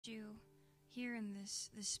You here in this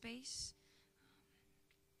space.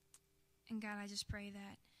 And God, I just pray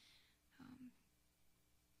that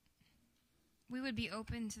we would be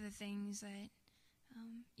open to the things that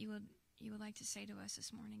you would like to say to us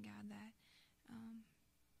this morning, God, that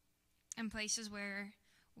in places where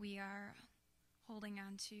we are holding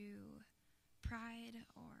on to pride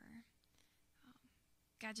or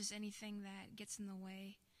God, just anything that gets in the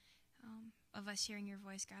way of us hearing your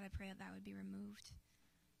voice, God, I pray that that would be removed.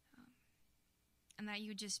 And that you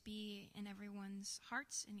would just be in everyone's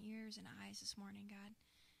hearts and ears and eyes this morning, God,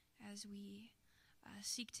 as we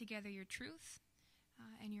seek together your truth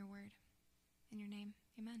and your word. In your name,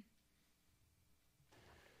 amen.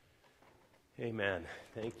 Amen.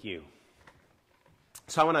 Thank you.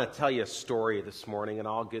 So I want to tell you a story this morning, and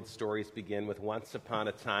all good stories begin with once upon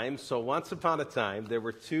a time. So once upon a time, there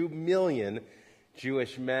were 2 million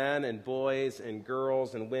Jewish men and boys and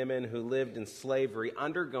girls and women who lived in slavery,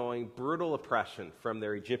 undergoing brutal oppression from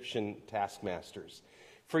their Egyptian taskmasters.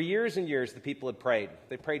 For years and years, the people had prayed.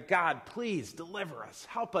 They prayed, God, please deliver us.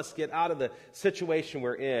 Help us get out of the situation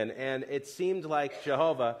we're in. And it seemed like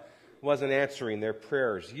Jehovah wasn't answering their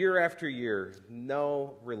prayers. Year after year,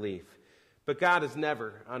 no relief. But God is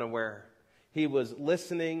never unaware. He was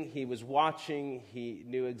listening, he was watching, he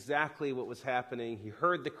knew exactly what was happening. He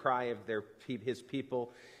heard the cry of his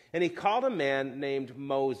people, and he called a man named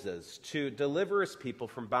Moses to deliver his people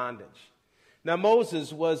from bondage. Now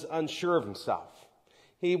Moses was unsure of himself.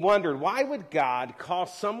 He wondered, why would God call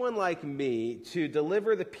someone like me to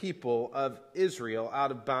deliver the people of Israel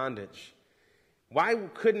out of bondage? Why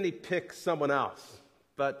couldn't he pick someone else?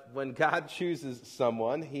 But when God chooses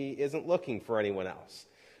someone, he isn't looking for anyone else.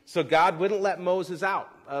 So God wouldn't let Moses out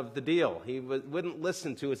of the deal. He wouldn't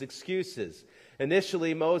listen to his excuses.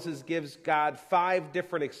 Initially, Moses gives God 5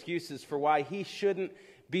 different excuses for why he shouldn't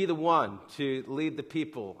be the one to lead the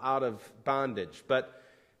people out of bondage. But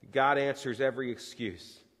God answers every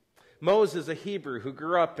excuse. Moses, a Hebrew who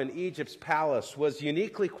grew up in Egypt's palace, was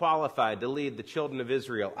uniquely qualified to lead the children of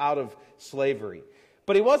Israel out of slavery.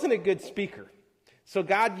 But he wasn't a good speaker. So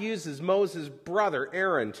God uses Moses' brother,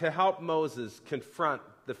 Aaron, to help Moses confront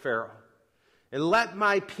the Pharaoh. And let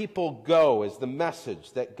my people go is the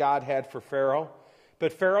message that God had for Pharaoh.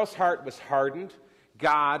 But Pharaoh's heart was hardened.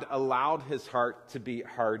 God allowed his heart to be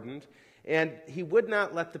hardened. And he would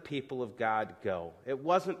not let the people of God go. It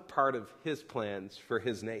wasn't part of his plans for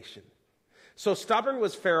his nation. So stubborn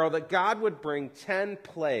was Pharaoh that God would bring 10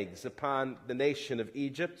 plagues upon the nation of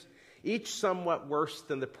Egypt, each somewhat worse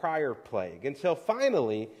than the prior plague, until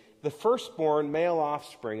finally the firstborn male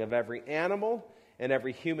offspring of every animal and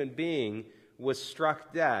every human being was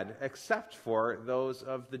struck dead, except for those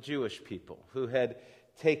of the Jewish people who had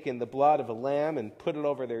taken the blood of a lamb and put it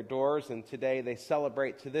over their doors, and today they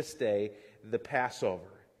celebrate to this day the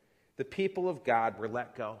Passover. The people of God were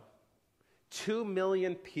let go. 2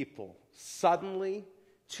 million people suddenly,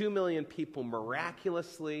 2 million people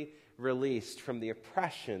miraculously released from the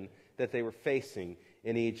oppression that they were facing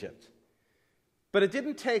in Egypt. But it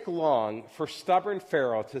didn't take long for stubborn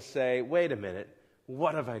Pharaoh to say, wait a minute,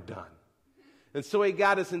 what have I done? And so he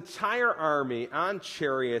got his entire army on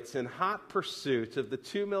chariots in hot pursuit of the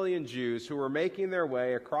 2 million Jews who were making their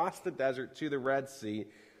way across the desert to the Red Sea.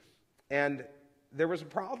 And there was a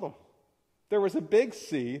problem. There was a big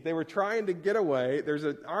sea. They were trying to get away. There's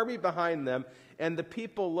an army behind them. And the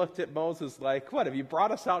people looked at Moses like, what, have you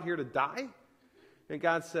brought us out here to die? And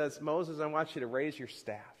God says, Moses, I want you to raise your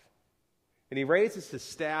staff. And he raises his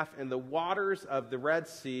staff, and the waters of the Red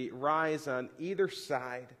Sea rise on either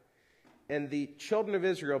side. And the children of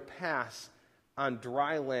Israel pass on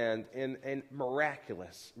dry land in a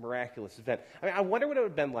miraculous event. I mean, I wonder what it would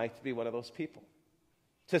have been like to be one of those people.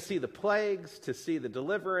 To see the plagues, to see the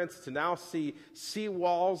deliverance, to now see sea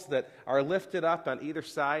walls that are lifted up on either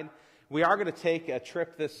side. We are going to take a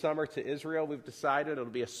trip this summer to Israel. We've decided it'll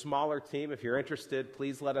be a smaller team. If you're interested,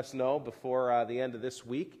 please let us know before the end of this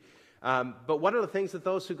week. But one of the things that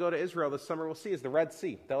those who go to Israel this summer will see is the Red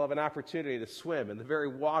Sea. They'll have an opportunity to swim in the very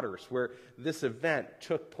waters where this event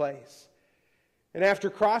took place. And after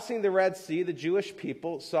crossing the Red Sea, the Jewish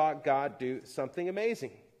people saw God do something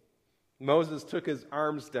amazing. Moses took his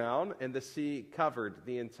arms down, and the sea covered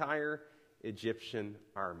the entire Egyptian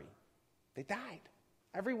army. They died,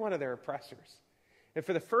 every one of their oppressors. And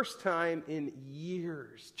for the first time in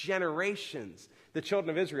years, generations, the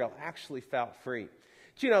children of Israel actually felt free.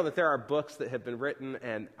 Do you know that there are books that have been written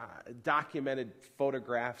and documented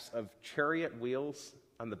photographs of chariot wheels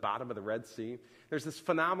on the bottom of the Red Sea? There's this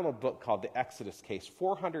phenomenal book called The Exodus Case,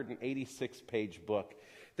 486-page book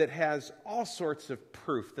that has all sorts of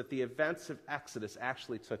proof that the events of Exodus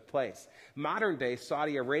actually took place. Modern-day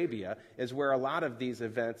Saudi Arabia is where a lot of these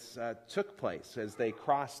events took place as they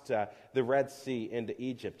crossed the Red Sea into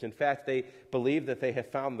Egypt. In fact, they believe that they have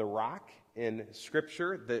found the rock in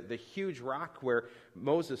Scripture, the huge rock where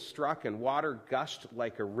Moses struck and water gushed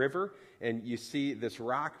like a river. And you see this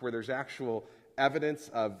rock where there's actual evidence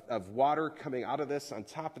of water coming out of this on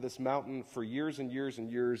top of this mountain for years and years and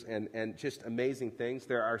years, and just amazing things.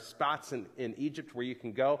 There are spots in Egypt where you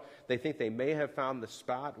can go. They think they may have found the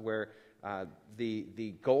spot where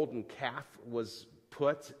the golden calf was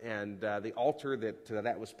put and the altar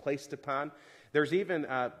that was placed upon. There's even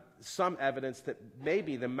some evidence that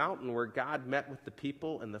maybe the mountain where God met with the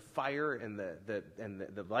people, and the fire and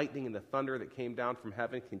the lightning and the thunder that came down from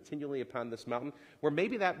heaven continually upon this mountain, where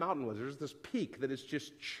maybe that mountain was. There's this peak that is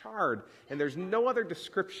just charred, and there's no other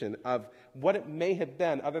description of what it may have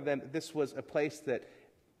been other than this was a place that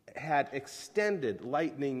had extended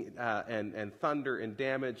lightning and thunder and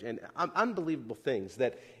damage and unbelievable things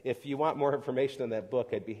that if you want more information on that book,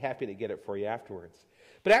 I'd be happy to get it for you afterwards.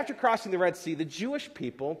 But after crossing the Red Sea, the Jewish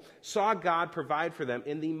people saw God provide for them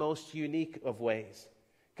in the most unique of ways.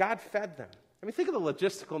 God fed them. I mean, think of the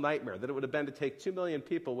logistical nightmare that it would have been to take 2 million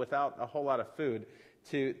people without a whole lot of food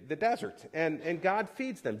to the desert. And God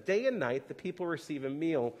feeds them. Day and night, the people receive a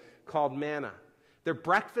meal called manna. Their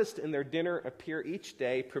breakfast and their dinner appear each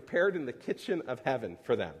day prepared in the kitchen of heaven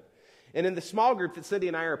for them. And in the small group that Cindy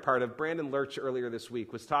and I are a part of, Brandon Lurch earlier this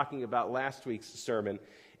week was talking about last week's sermon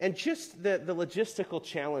and just the logistical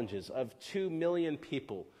challenges of 2 million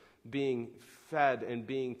people being fed and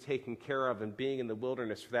being taken care of and being in the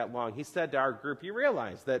wilderness for that long. He said to our group, you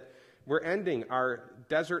realize that we're ending our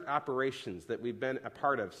desert operations that we've been a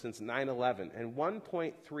part of since 9/11, and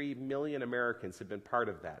 1.3 million Americans have been part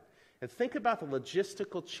of that. And think about the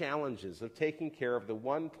logistical challenges of taking care of the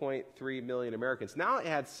 1.3 million Americans. Now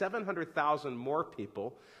add 700,000 more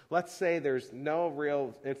people. Let's say there's no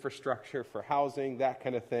real infrastructure for housing, that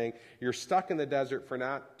kind of thing. You're stuck in the desert for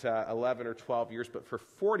not 11 or 12 years, but for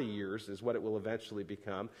 40 years is what it will eventually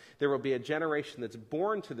become. There will be a generation that's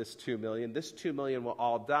born to this 2 million. This 2 million will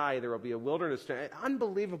all die. There will be a wilderness.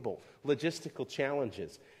 Unbelievable logistical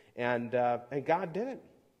challenges. And God did it.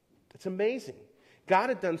 It's amazing. God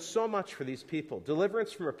had done so much for these people.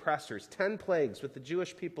 Deliverance from oppressors, 10 plagues with the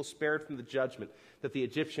Jewish people spared from the judgment that the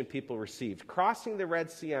Egyptian people received. Crossing the Red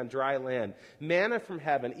Sea on dry land, manna from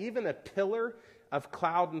heaven, even a pillar of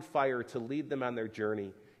cloud and fire to lead them on their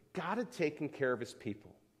journey. God had taken care of his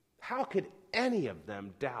people. How could any of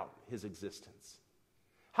them doubt his existence?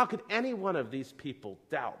 How could any one of these people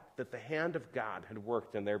doubt that the hand of God had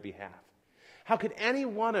worked on their behalf? How could any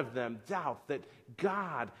one of them doubt that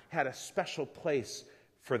God had a special place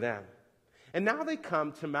for them? And now they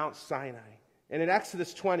come to Mount Sinai. And in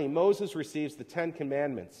Exodus 20, Moses receives the 10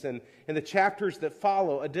 Commandments. And in the chapters that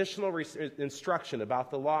follow, additional instruction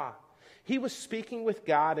about the law. He was speaking with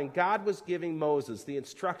God, and God was giving Moses the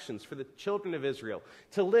instructions for the children of Israel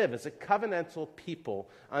to live as a covenantal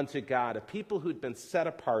people unto God, a people who'd been set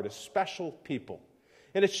apart, a special people.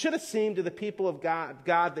 And it should have seemed to the people of God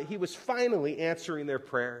that he was finally answering their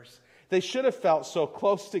prayers. They should have felt so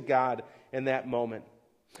close to God in that moment.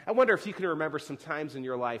 I wonder if you can remember some times in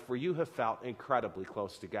your life where you have felt incredibly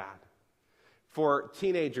close to God. For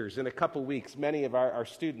teenagers, in a couple weeks, many of our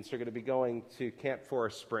students are going to be going to Camp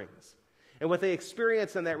Forest Springs. And what they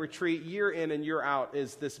experience on that retreat year in and year out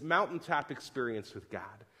is this mountaintop experience with God,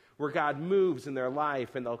 where God moves in their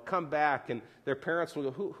life, and they'll come back, and their parents will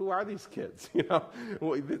go, who are these kids? You know,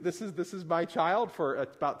 well, this is my child for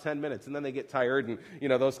about 10 minutes, and then they get tired and, you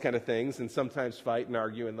know, those kind of things, and sometimes fight and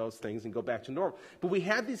argue and those things and go back to normal. But we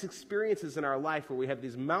have these experiences in our life where we have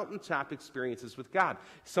these mountaintop experiences with God.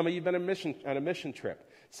 Some of you have been on a mission trip.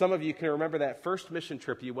 Some of you can remember that first mission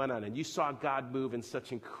trip you went on, and you saw God move in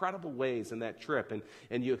such incredible ways in that trip,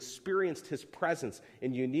 and you experienced his presence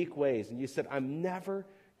in unique ways, and you said, I'm never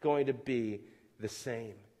going to be the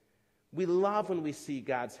same. We love when we see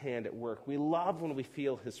God's hand at work. We love when we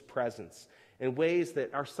feel his presence in ways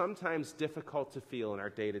that are sometimes difficult to feel in our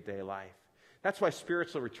day-to-day life. That's why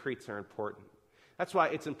spiritual retreats are important. That's why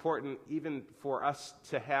it's important even for us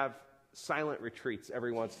to have silent retreats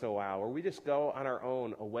every once in a while, where we just go on our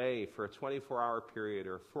own away for a 24-hour period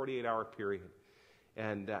or a 48-hour period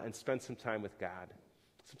and spend some time with God.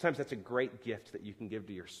 Sometimes that's a great gift that you can give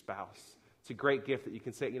to your spouse. It's a great gift that you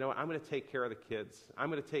can say, you know what, I'm going to take care of the kids. I'm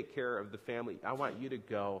going to take care of the family. I want you to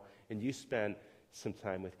go and you spend some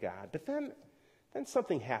time with God. But then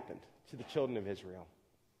something happened to the children of Israel.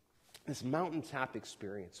 This mountaintop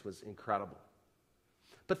experience was incredible.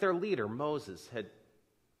 But their leader, Moses, had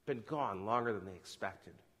been gone longer than they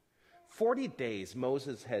expected. 40 days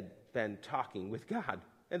Moses had been talking with God,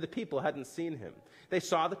 and the people hadn't seen him. They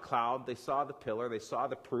saw the cloud, they saw the pillar, they saw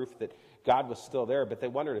the proof that God was still there, but they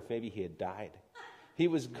wondered if maybe he had died. He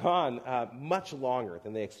was gone much longer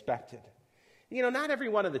than they expected. You know, not every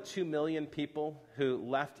one of the 2 million people who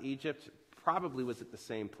left Egypt probably was at the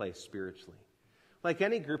same place spiritually. Like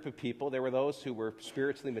any group of people, there were those who were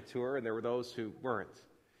spiritually mature, and there were those who weren't.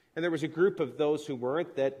 And there was a group of those who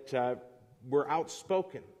weren't that were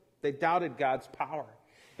outspoken. They doubted God's power.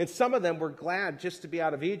 And some of them were glad just to be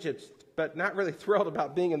out of Egypt, but not really thrilled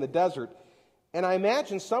about being in the desert. And I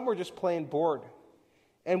imagine some were just plain bored.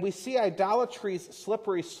 And we see idolatry's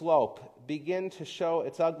slippery slope begin to show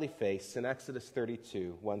its ugly face in Exodus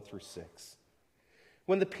 32, 1 through 6.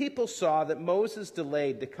 When the people saw that Moses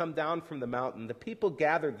delayed to come down from the mountain, the people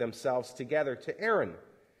gathered themselves together to Aaron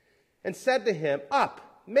and said to him,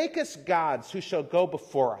 "Up, make us gods who shall go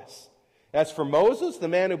before us. As for Moses, the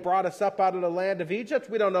man who brought us up out of the land of Egypt,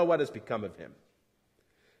 we don't know what has become of him."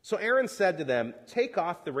 So Aaron said to them, "Take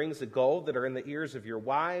off the rings of gold that are in the ears of your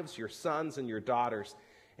wives, your sons, and your daughters,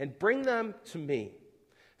 and bring them to me."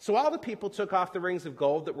 So all the people took off the rings of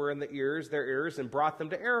gold that were in their ears, and brought them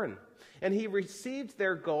to Aaron. And he received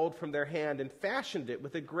their gold from their hand and fashioned it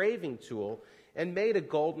with a graving tool and made a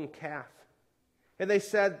golden calf. And they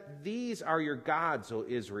said, "These are your gods, O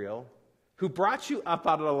Israel, who brought you up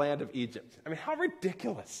out of the land of Egypt." I mean, how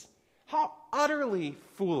ridiculous. How utterly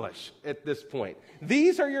foolish at this point.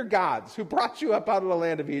 These are your gods who brought you up out of the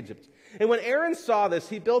land of Egypt. And when Aaron saw this,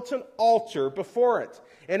 he built an altar before it.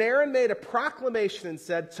 And Aaron made a proclamation and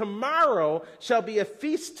said, "Tomorrow shall be a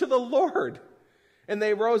feast to the Lord." And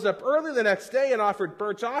they rose up early the next day and offered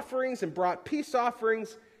burnt offerings and brought peace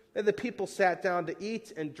offerings. And the people sat down to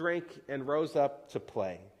eat and drink and rose up to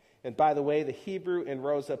play. And by the way, the Hebrew in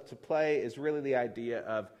rose up to play is really the idea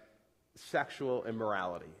of sexual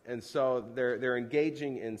immorality. And so they're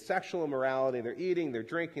engaging in sexual immorality. They're eating, they're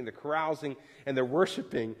drinking, they're carousing, and they're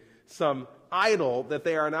worshiping some idol that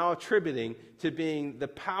they are now attributing to being the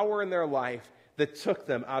power in their life that took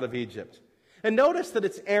them out of Egypt. And notice that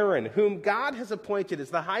it's Aaron, whom God has appointed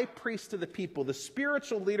as the high priest of the people, the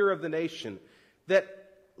spiritual leader of the nation, that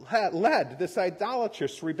led this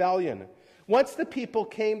idolatrous rebellion. Once the people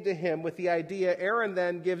came to him with the idea, Aaron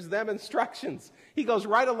then gives them instructions. He goes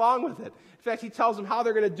right along with it. In fact, he tells them how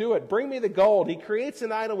they're going to do it. Bring me the gold. He creates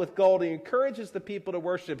an idol with gold. He encourages the people to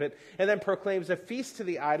worship it, and then proclaims a feast to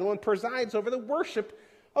the idol and presides over the worship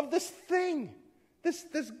of this thing,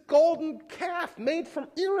 this golden calf made from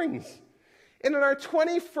earrings. And in our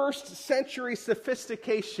 21st century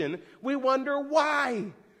sophistication, we wonder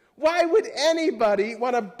why. Why would anybody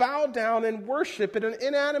want to bow down and worship an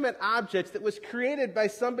inanimate object that was created by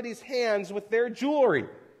somebody's hands with their jewelry?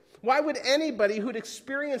 Why would anybody who'd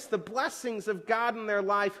experienced the blessings of God in their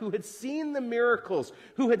life, who had seen the miracles,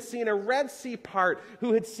 who had seen a Red Sea part,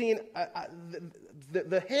 who had seen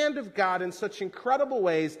the hand of God in such incredible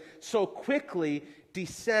ways, so quickly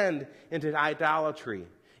descend into idolatry?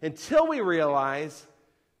 Until we realize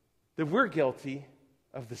that we're guilty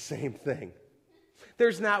of the same thing.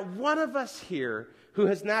 There's not one of us here who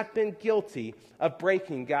has not been guilty of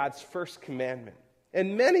breaking God's first commandment.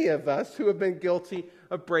 And many of us who have been guilty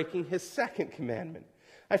of breaking his second commandment.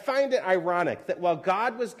 I find it ironic that while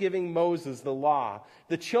God was giving Moses the law,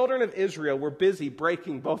 the children of Israel were busy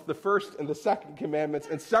breaking both the first and the second commandments,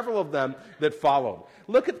 and several of them that followed.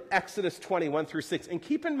 Look at Exodus 20, 1 through 6, and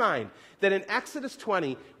keep in mind that in Exodus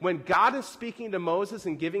 20, when God is speaking to Moses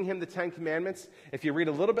and giving him the Ten Commandments, if you read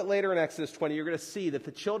a little bit later in Exodus 20, you're going to see that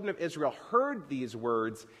the children of Israel heard these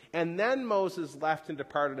words, and then Moses left and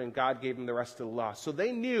departed, and God gave them the rest of the law. So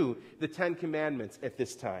they knew the Ten Commandments at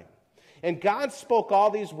this time. And God spoke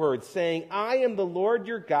all these words, saying, "I am the Lord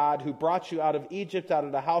your God who brought you out of Egypt, out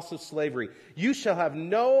of the house of slavery. You shall have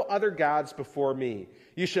no other gods before me.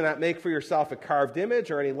 You shall not make for yourself a carved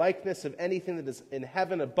image or any likeness of anything that is in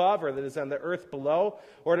heaven above or that is on the earth below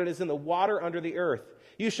or that is in the water under the earth.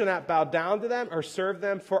 You shall not bow down to them or serve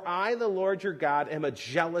them, for I, the Lord your God, am a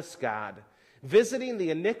jealous God, visiting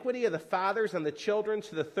the iniquity of the fathers on the children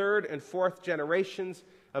to the third and fourth generations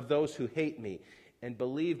of those who hate me." And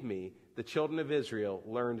believe me, the children of Israel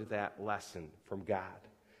learned that lesson from God.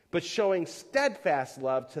 But showing steadfast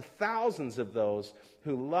love to thousands of those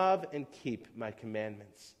who love and keep my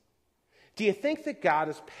commandments. Do you think that God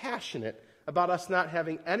is passionate about us not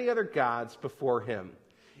having any other gods before him?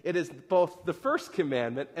 It is both the first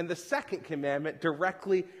commandment and the second commandment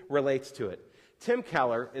directly relates to it. Tim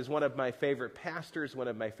Keller is one of my favorite pastors, one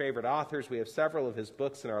of my favorite authors. We have several of his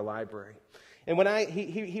books in our library. And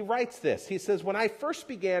he writes this, he says, when I first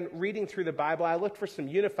began reading through the Bible, I looked for some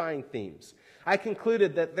unifying themes. I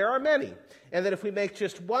concluded that there are many, and that if we make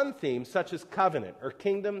just one theme, such as covenant or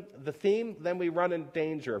kingdom, the theme, then we run in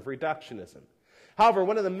danger of reductionism. However,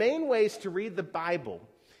 one of the main ways to read the Bible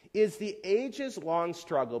is the ages-long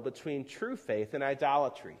struggle between true faith and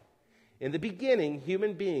idolatry. In the beginning,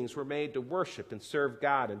 human beings were made to worship and serve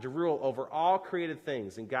God and to rule over all created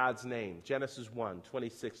things in God's name. Genesis 1,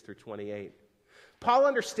 26 through 28. Paul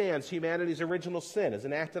understands humanity's original sin as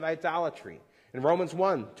an act of idolatry. In Romans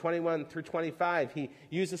 1, 21 through 25, he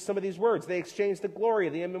uses some of these words. They exchanged the glory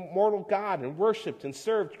of the immortal God and worshiped and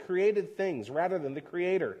served created things rather than the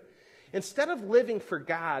Creator. Instead of living for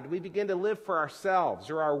God, we begin to live for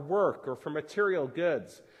ourselves or our work or for material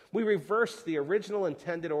goods. We reversed the original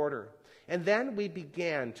intended order. And then we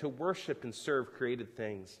began to worship and serve created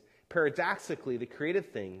things. Paradoxically, the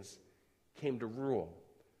created things came to rule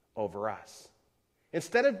over us.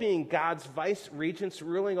 Instead of being God's vice regents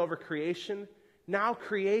ruling over creation, now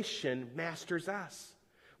creation masters us.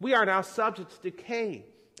 We are now subject to decay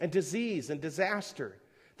and disease and disaster.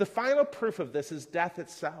 The final proof of this is death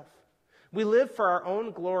itself. We live for our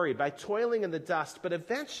own glory by toiling in the dust, but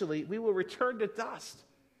eventually we will return to dust.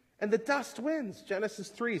 And the dust wins, Genesis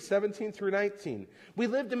 3, 17 through 19. We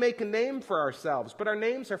live to make a name for ourselves, but our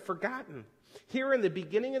names are forgotten. Here in the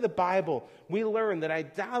beginning of the Bible, we learn that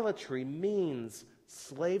idolatry means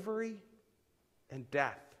slavery and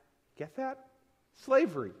death. Get that?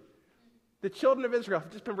 Slavery. The children of Israel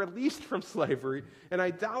have just been released from slavery, and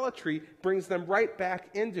idolatry brings them right back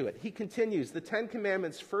into it. He continues, the Ten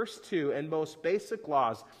Commandments' first two and most basic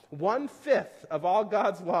laws, 1/5 of all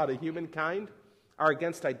God's law to humankind, are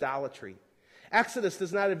against idolatry. Exodus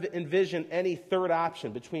does not envision any third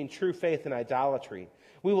option between true faith and idolatry.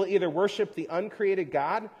 We will either worship the uncreated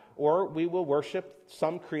God or we will worship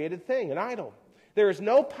some created thing, an idol. There is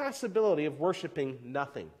no possibility of worshiping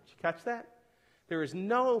nothing. Did you catch that? There is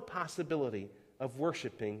no possibility of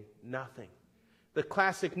worshiping nothing. The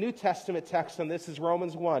classic New Testament text on this is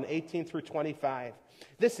Romans 1, 18 through 25.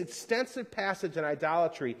 This extensive passage on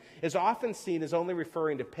idolatry is often seen as only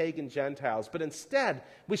referring to pagan Gentiles, but instead,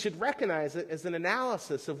 we should recognize it as an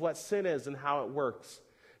analysis of what sin is and how it works.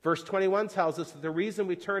 Verse 21 tells us that the reason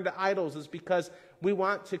we turn to idols is because we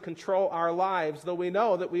want to control our lives, though we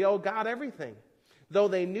know that we owe God everything. Though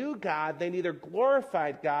they knew God, they neither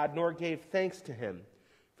glorified God nor gave thanks to Him.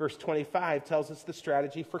 Verse 25 tells us the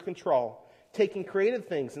strategy for control. Taking created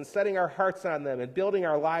things and setting our hearts on them and building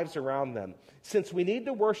our lives around them. Since we need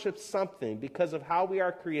to worship something because of how we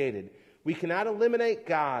are created, we cannot eliminate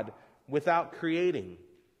God without creating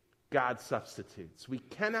God substitutes. We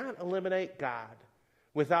cannot eliminate God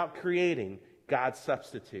without creating God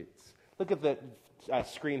substitutes. Look at the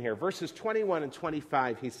screen here. Verses 21 and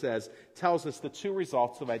 25, he says, tells us the two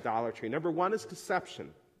results of idolatry. Number one is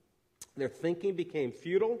deception. Their thinking became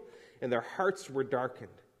futile and their hearts were darkened.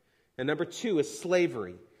 And number two is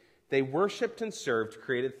slavery. They worshiped and served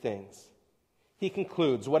created things. He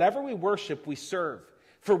concludes, whatever we worship, we serve.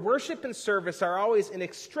 For worship and service are always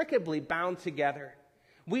inextricably bound together.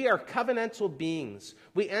 We are covenantal beings.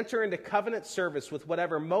 We enter into covenant service with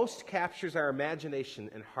whatever most captures our imagination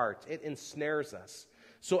and heart. It ensnares us.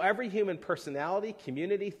 So every human personality,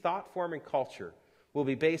 community, thought form, and culture will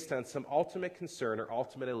be based on some ultimate concern or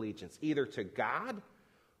ultimate allegiance, either to God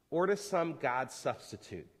or to some God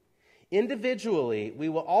substitute. Individually, we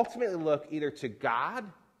will ultimately look either to God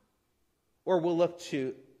or we'll look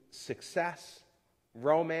to success,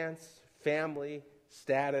 romance, family,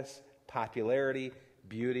 status, popularity,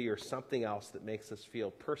 beauty, or something else that makes us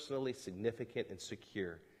feel personally significant and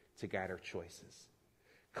secure to guide our choices.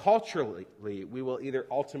 Culturally, we will either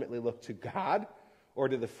ultimately look to God or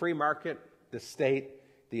to the free market, the state,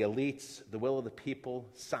 the elites, the will of the people,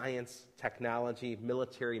 science, technology,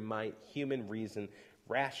 military might, human reason,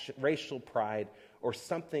 racial pride, or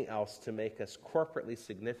something else to make us corporately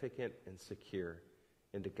significant and secure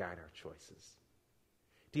and to guide our choices.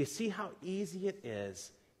 Do you see how easy it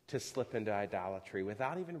is to slip into idolatry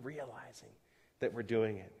without even realizing that we're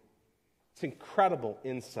doing it? It's incredible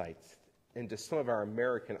insights into some of our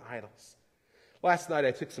American idols. Last night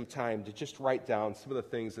I took some time to just write down some of the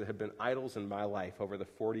things that have been idols in my life over the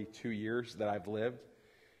 42 years that I've lived,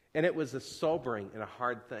 and it was a sobering and a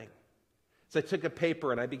hard thing. So I took a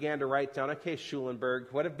paper and I began to write down, okay, Schulenburg,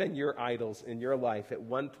 what have been your idols in your life at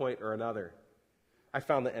one point or another? I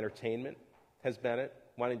found that entertainment has been it,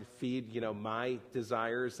 wanting to feed, my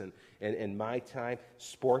desires and my time.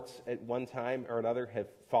 Sports at one time or another have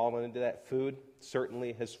fallen into that. Food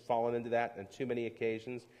certainly has fallen into that on too many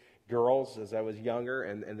occasions. girls as I was younger,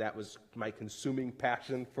 and that was my consuming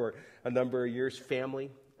passion for a number of years.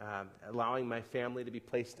 Family, allowing my family to be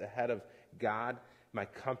placed ahead of God, my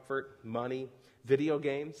comfort, money, video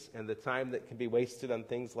games, and the time that can be wasted on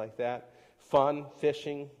things like that, fun,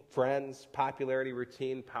 fishing, friends, popularity,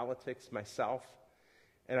 routine, politics, myself.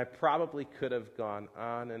 And I probably could have gone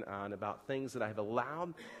on and on about things that I've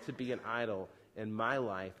allowed to be an idol in my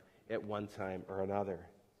life at one time or another.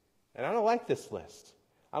 And I don't like this list.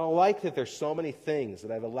 I don't like that there's so many things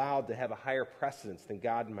that I've allowed to have a higher precedence than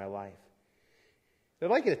God in my life. I'd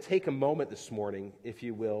like you to take a moment this morning, if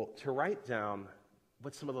you will, to write down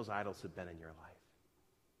what some of those idols have been in your life.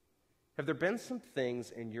 Have there been some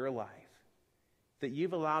things in your life that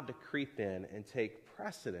you've allowed to creep in and take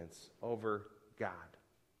precedence over God?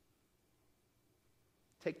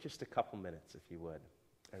 Take just a couple minutes, if you would,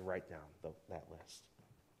 and write down that list.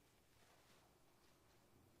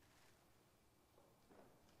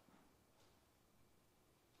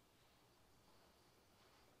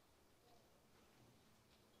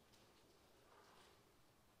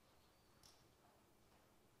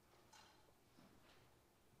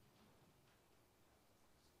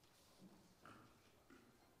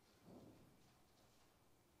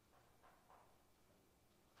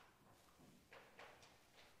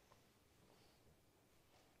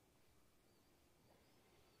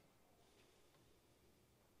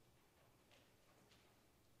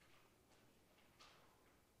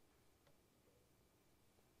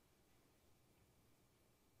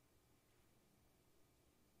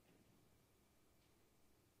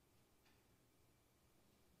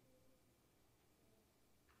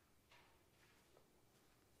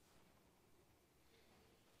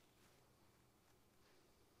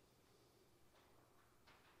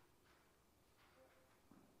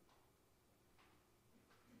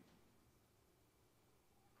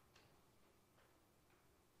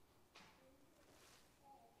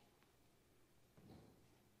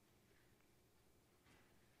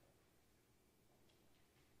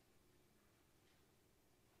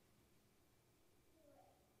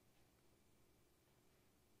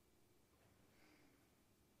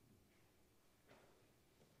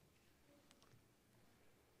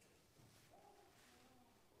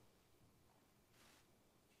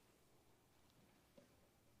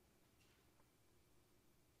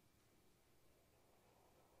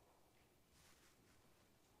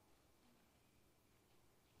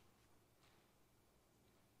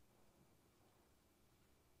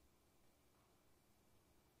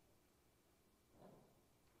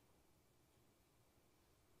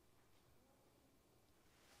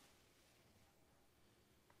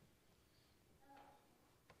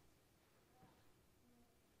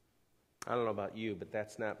 I don't know about you, but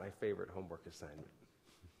that's not my favorite homework assignment.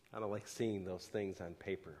 I don't like seeing those things on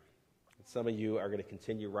paper. Some of you are going to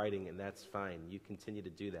continue writing, and that's fine. You continue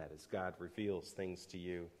to do that as God reveals things to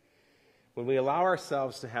you. When we allow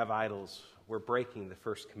ourselves to have idols, we're breaking the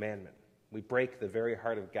first commandment. We break the very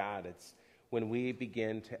heart of God. It's when we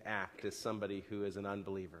begin to act as somebody who is an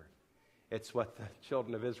unbeliever. It's what the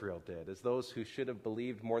children of Israel did, as those who should have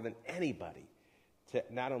believed more than anybody, to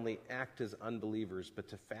not only act as unbelievers, but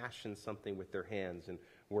to fashion something with their hands and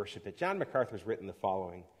worship it. John MacArthur's written the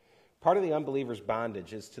following: part of the unbeliever's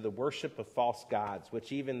bondage is to the worship of false gods,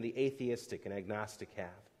 which even the atheistic and agnostic have.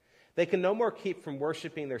 They can no more keep from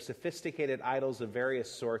worshiping their sophisticated idols of various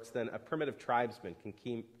sorts than a primitive tribesman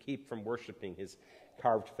can keep from worshiping his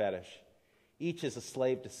carved fetish. Each is a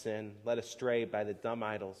slave to sin, led astray by the dumb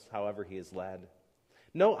idols, however he is led.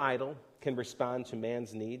 No idol can respond to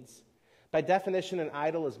man's needs. By definition, an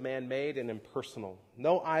idol is man-made and impersonal.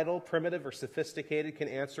 No idol, primitive or sophisticated, can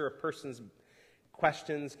answer a person's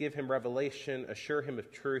questions, give him revelation, assure him of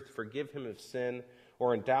truth, forgive him of sin,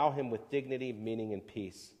 or endow him with dignity, meaning, and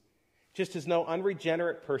peace. Just as no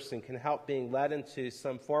unregenerate person can help being led into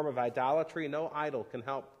some form of idolatry, no idol can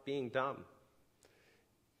help being dumb.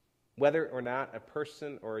 Whether or not a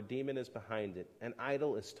person or a demon is behind it, an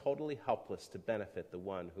idol is totally helpless to benefit the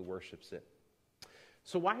one who worships it.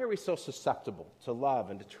 So why are we so susceptible to love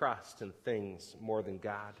and to trust in things more than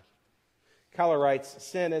God? Keller writes,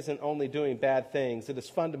 sin isn't only doing bad things, it is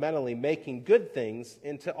fundamentally making good things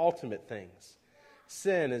into ultimate things.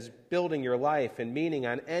 Sin is building your life and meaning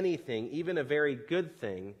on anything, even a very good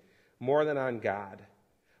thing, more than on God.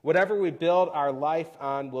 Whatever we build our life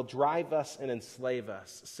on will drive us and enslave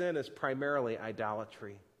us. Sin is primarily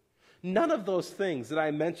idolatry. None of those things that I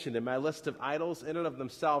mentioned in my list of idols in and of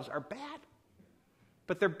themselves are bad.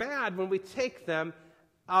 But they're bad when we take them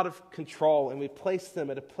out of control, and we place them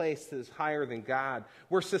at a place that is higher than God.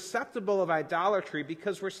 We're susceptible of idolatry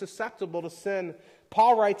because we're susceptible to sin.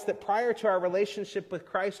 Paul writes that prior to our relationship with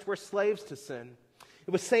Christ, we're slaves to sin.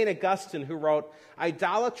 It was St. Augustine who wrote,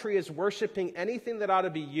 "Idolatry is worshiping anything that ought to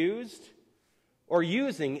be used or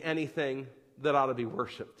using anything that ought to be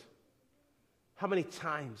worshiped." How many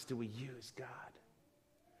times do we use God?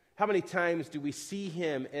 How many times do we see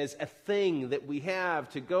him as a thing that we have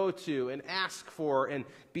to go to and ask for and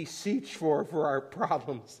beseech for our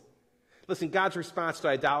problems? Listen, God's response to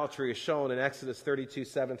idolatry is shown in Exodus 32,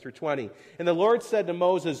 7 through 20. "And the Lord said to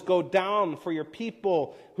Moses, 'Go down, for your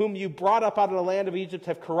people whom you brought up out of the land of Egypt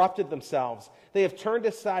have corrupted themselves. They have turned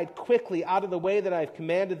aside quickly out of the way that I have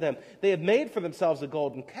commanded them. They have made for themselves a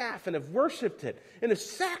golden calf and have worshipped it and have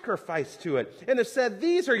sacrificed to it and have said,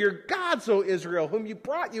 These are your gods, O Israel, whom you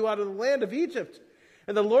brought you out of the land of Egypt.'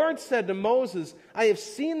 And the Lord said to Moses, 'I have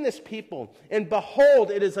seen this people, and behold,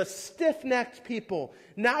 it is a stiff-necked people.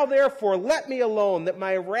 Now therefore let me alone, that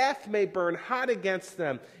my wrath may burn hot against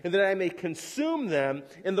them, and that I may consume them,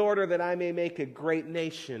 in order that I may make a great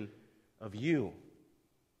nation of you.'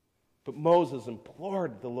 But Moses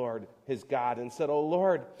implored the Lord his God and said, 'O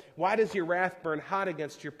Lord, why does your wrath burn hot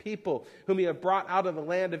against your people, whom you have brought out of the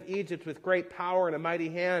land of Egypt with great power and a mighty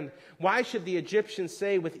hand? Why should the Egyptians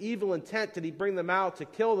say, with evil intent did he bring them out to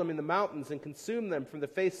kill them in the mountains and consume them from the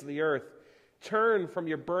face of the earth? Turn from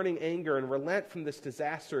your burning anger and relent from this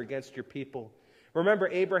disaster against your people. Remember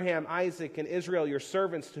Abraham, Isaac, and Israel, your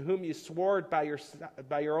servants, to whom you swore by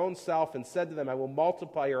your own self and said to them, I will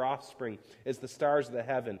multiply your offspring as the stars of the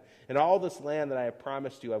heaven. And all this land that I have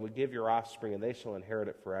promised you, I will give your offspring, and they shall inherit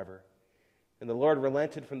it forever.' And the Lord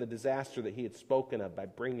relented from the disaster that he had spoken of by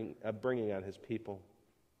bringing on his people.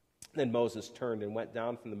 Then Moses turned and went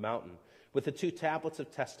down from the mountain with the 2 tablets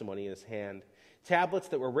of testimony in his hand, tablets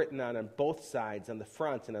that were written on both sides, on the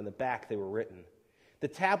front and on the back they were written. The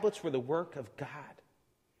tablets were the work of God,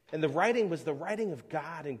 and the writing was the writing of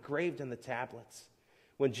God engraved on the tablets.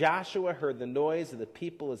 When Joshua heard the noise of the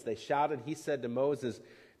people as they shouted, he said to Moses,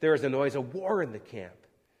 'There is a noise of war in the camp.'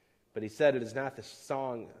 But he said, 'It is not the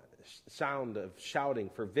sound of shouting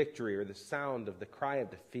for victory or the sound of the cry of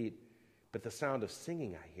defeat, but the sound of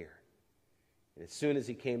singing I hear.' And as soon as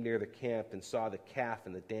he came near the camp and saw the calf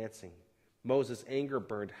and the dancing, Moses' anger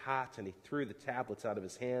burned hot, and he threw the tablets out of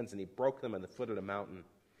his hands, and he broke them on the foot of the mountain.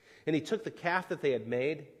 And he took the calf that they had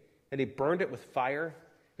made, and he burned it with fire,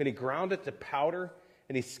 and he ground it to powder,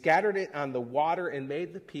 and he scattered it on the water and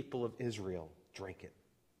made the people of Israel drink it."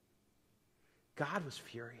 God was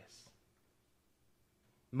furious.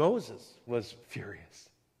 Moses was furious.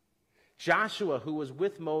 Joshua, who was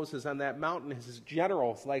with Moses on that mountain, his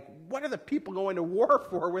generals, like, what are the people going to war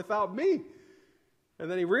for without me? And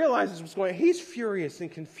then he realizes what's going on. He's furious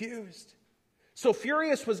and confused. So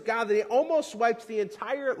furious was God that he almost wiped the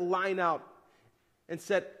entire line out and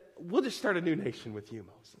said, "We'll just start a new nation with you,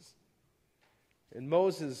 Moses." And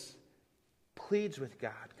Moses pleads with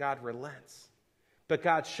God. God relents. But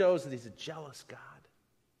God shows that he's a jealous God.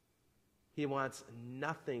 He wants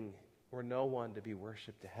nothing or no one to be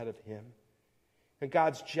worshipped ahead of him. And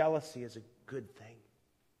God's jealousy is a good thing.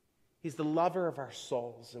 He's the lover of our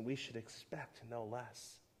souls, and we should expect no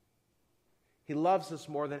less. He loves us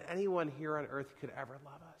more than anyone here on earth could ever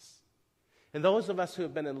love us. And those of us who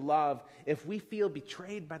have been in love, if we feel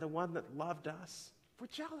betrayed by the one that loved us, we're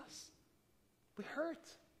jealous. We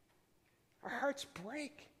hurt. Our hearts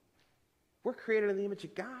break. We're created in the image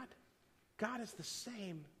of God. God is the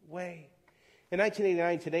same way. In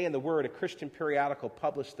 1989, Today in the Word, a Christian periodical,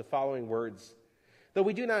 published the following words: "Though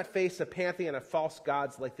we do not face a pantheon of false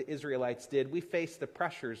gods like the Israelites did, we face the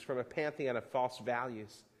pressures from a pantheon of false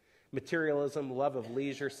values. Materialism, love of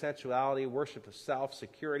leisure, sensuality, worship of self,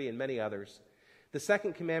 security, and many others. The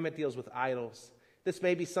second commandment deals with idols. This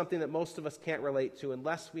may be something that most of us can't relate to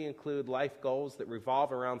unless we include life goals that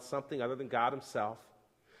revolve around something other than God himself.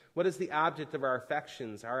 What is the object of our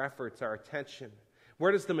affections, our efforts, our attention?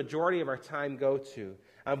 Where does the majority of our time go to?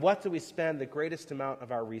 On what do we spend the greatest amount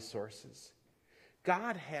of our resources?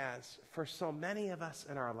 God has, for so many of us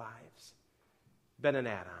in our lives, been an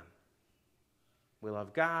add-on. We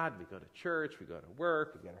love God, we go to church, we go to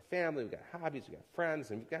work, we've got our family, we've got hobbies, we've got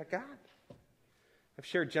friends, and we've got God. I've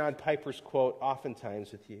shared John Piper's quote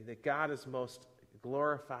oftentimes with you, that God is most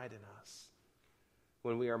glorified in us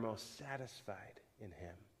when we are most satisfied in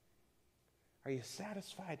him. Are you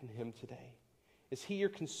satisfied in him today? Is he your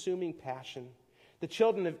consuming passion? The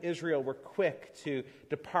children of Israel were quick to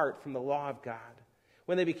depart from the law of God.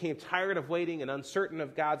 When they became tired of waiting and uncertain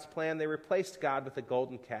of God's plan, they replaced God with a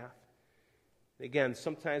golden calf. Again,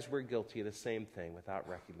 sometimes we're guilty of the same thing without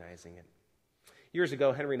recognizing it. Years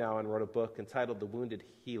ago, Henry Nouwen wrote a book entitled The Wounded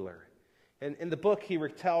Healer. And in the book, he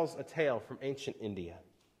retells a tale from ancient India.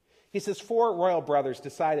 He says 4 royal brothers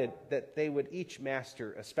decided that they would each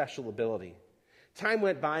master a special ability. Time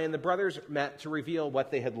went by, and the brothers met to reveal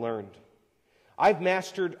what they had learned. "I've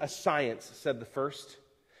mastered a science," said the first,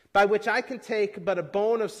 "by which I can take but a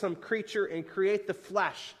bone of some creature and create the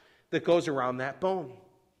flesh that goes around that bone."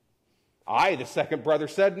 "I," the second brother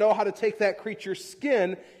said, "know how to take that creature's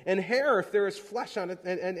skin and hair if there is flesh on it,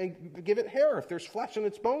 and give it hair if there's flesh on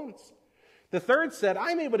its bones." The third said,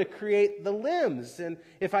 "I'm able to create the limbs, and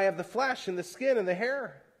if I have the flesh and the skin and the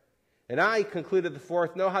hair." "And I," concluded the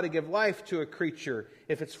fourth, "know how to give life to a creature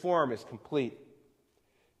if its form is complete."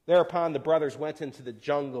 Thereupon the brothers went into the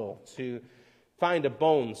jungle to find a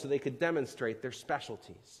bone so they could demonstrate their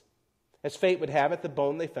specialties. As fate would have it, the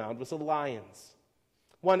bone they found was a lion's.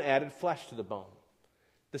 One added flesh to the bone.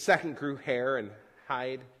 The second grew hair and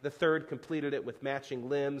hide. The third completed it with matching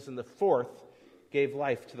limbs, and the fourth gave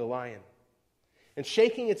life to the lion. And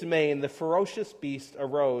shaking its mane, the ferocious beast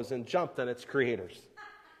arose and jumped on its creators.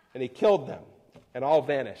 And he killed them, and all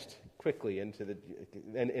vanished quickly and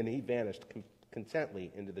he vanished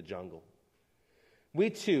contently into the jungle. We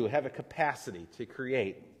too have a capacity to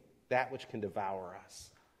create that which can devour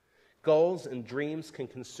us. Goals and dreams can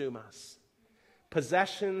consume us.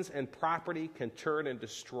 Possessions and property can turn and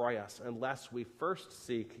destroy us unless we first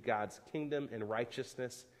seek God's kingdom and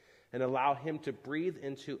righteousness and allow Him to breathe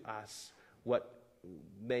into us what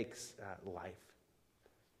makes life.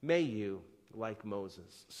 May you, like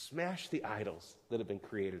Moses, smash the idols that have been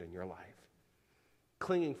created in your life,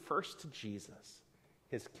 clinging first to Jesus,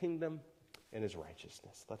 His kingdom, and His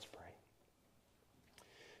righteousness. Let's pray.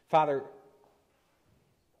 Father,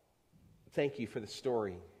 thank you for the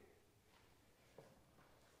story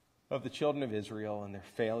of the children of Israel and their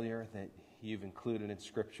failure that you've included in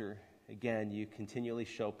Scripture. Again, you continually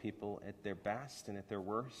show people at their best and at their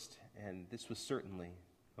worst, and this was certainly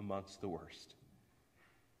amongst the worst.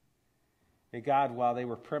 And God, while they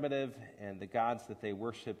were primitive and the gods that they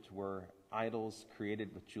worshipped were idols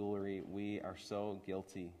created with jewelry, we are so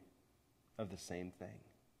guilty of the same thing.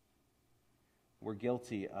 We're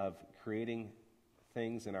guilty of creating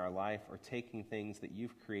things in our life or taking things that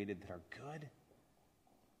you've created that are good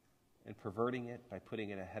and perverting it by putting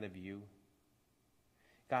it ahead of you.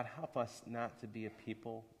 God, help us not to be a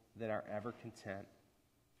people that are ever content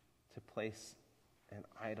to place an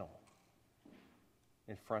idol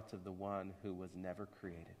in front of the one who was never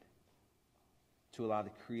created, to allow the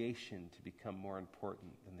creation to become more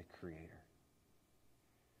important than the Creator.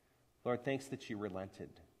 Lord, thanks that you relented.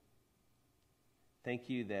 Thank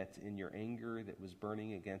you that in your anger that was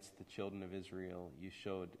burning against the children of Israel, you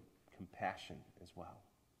showed compassion as well.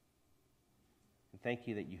 And thank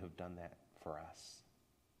you that you have done that for us.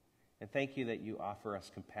 And thank you that you offer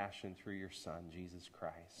us compassion through your Son, Jesus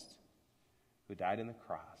Christ, who died on the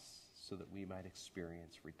cross so that we might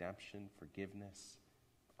experience redemption, forgiveness,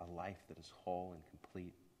 a life that is whole and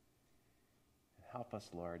complete. And help us,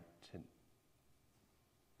 Lord, to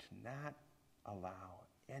not allow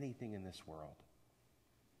anything in this world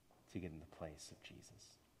to get in the place of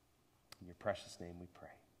Jesus. In your precious name we pray.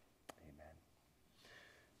 Amen.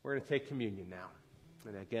 We're going to take communion now.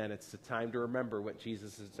 And again, it's the time to remember what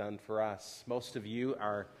Jesus has done for us. Most of you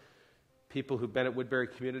are people who've been at Woodbury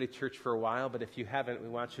Community Church for a while, but if you haven't, we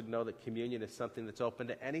want you to know that communion is something that's open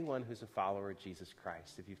to anyone who's a follower of Jesus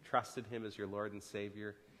Christ. If you've trusted Him as your Lord and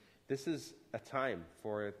Savior, this is a time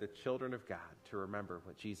for the children of God to remember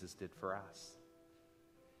what Jesus did for us.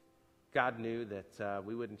 God knew that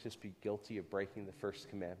we wouldn't just be guilty of breaking the first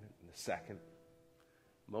commandment and the second.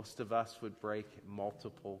 Most of us would break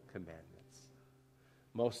multiple commandments.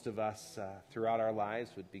 Most of us throughout our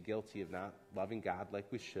lives would be guilty of not loving God like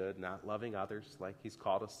we should, not loving others like He's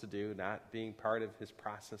called us to do, not being part of His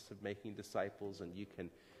process of making disciples, and you can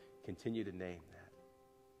continue to name that.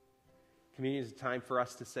 Communion is a time for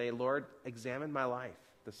us to say, Lord, examine my life.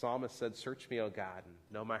 The psalmist said, search me, O God, and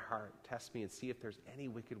know my heart. Test me and see if there's any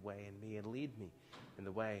wicked way in me, and lead me in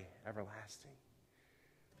the way everlasting.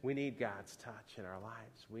 We need God's touch in our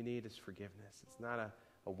lives. We need His forgiveness. It's not a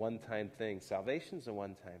one-time thing. Salvation's a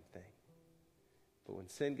one-time thing. But when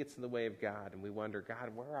sin gets in the way of God and we wonder,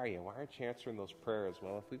 God, where are you? Why aren't you answering those prayers?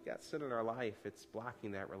 Well, if we've got sin in our life, it's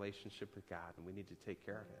blocking that relationship with God, and we need to take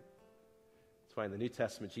care of it. That's why in the New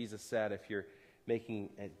Testament, Jesus said, if you're making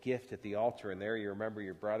a gift at the altar and there you remember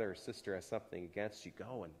your brother or sister has something against you,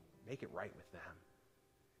 go and make it right with them.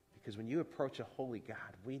 Because when you approach a holy God,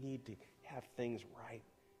 we need to have things right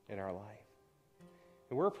in our life.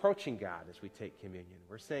 And we're approaching God as we take communion.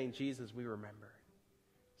 We're saying, Jesus, we remember.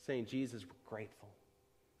 Saying, Jesus, we're grateful.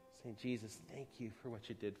 saying, Jesus, thank you for what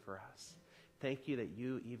you did for us. Thank you that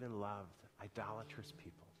you even loved idolatrous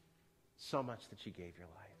people so much that you gave your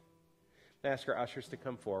life. I ask our ushers to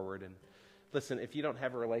come forward. And listen, if you don't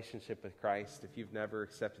have a relationship with Christ, if you've never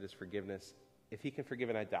accepted his forgiveness, if he can forgive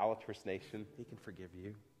an idolatrous nation, he can forgive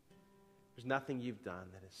you. There's nothing you've done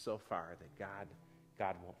that is so far that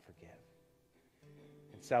God won't forgive.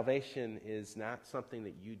 And salvation is not something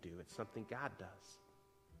that you do. It's something God does.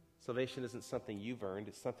 Salvation isn't something you've earned.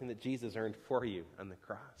 It's something that Jesus earned for you on the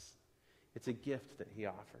cross. It's a gift that he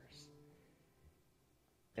offers.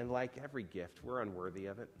 And like every gift, we're unworthy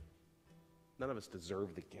of it. None of us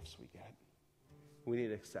deserve the gifts we get. We need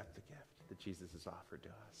to accept the gift that Jesus has offered to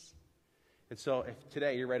us. And so if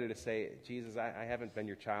today you're ready to say, Jesus, I haven't been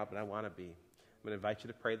your child, but I want to be. I'm going to invite you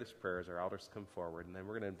to pray this prayer as our elders come forward, and then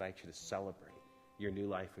we're going to invite you to celebrate your new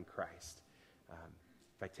life in Christ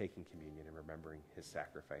by taking communion and remembering his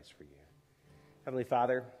sacrifice for you. Heavenly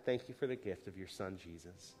Father, thank you for the gift of your Son,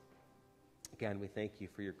 Jesus. Again, we thank you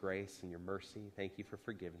for your grace and your mercy. Thank you for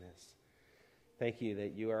forgiveness. Thank you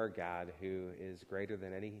that you are a God who is greater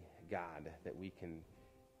than any God that we can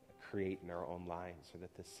create in our own lives, or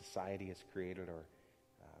that this society has created, or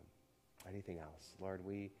anything else. Lord,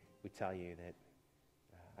 we tell you that,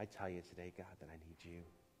 I tell you today, God, that I need you.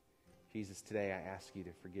 Jesus, today I ask you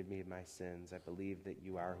to forgive me of my sins. I believe that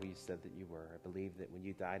you are who you said that you were. I believe that when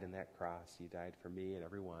you died on that cross, you died for me and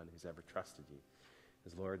everyone who's ever trusted you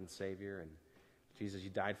as Lord and Savior. And Jesus, you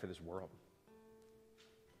died for this world.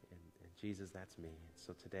 And Jesus, that's me. And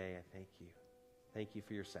so today I thank you. Thank you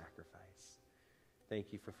for your sacrifice.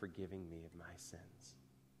 Thank you for forgiving me of my sins.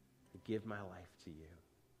 I give my life to you.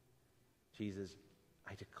 Jesus,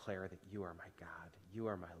 I declare that you are my God. You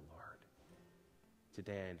are my Lord.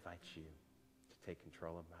 Today I invite you to take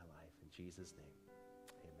control of my life. In Jesus' name.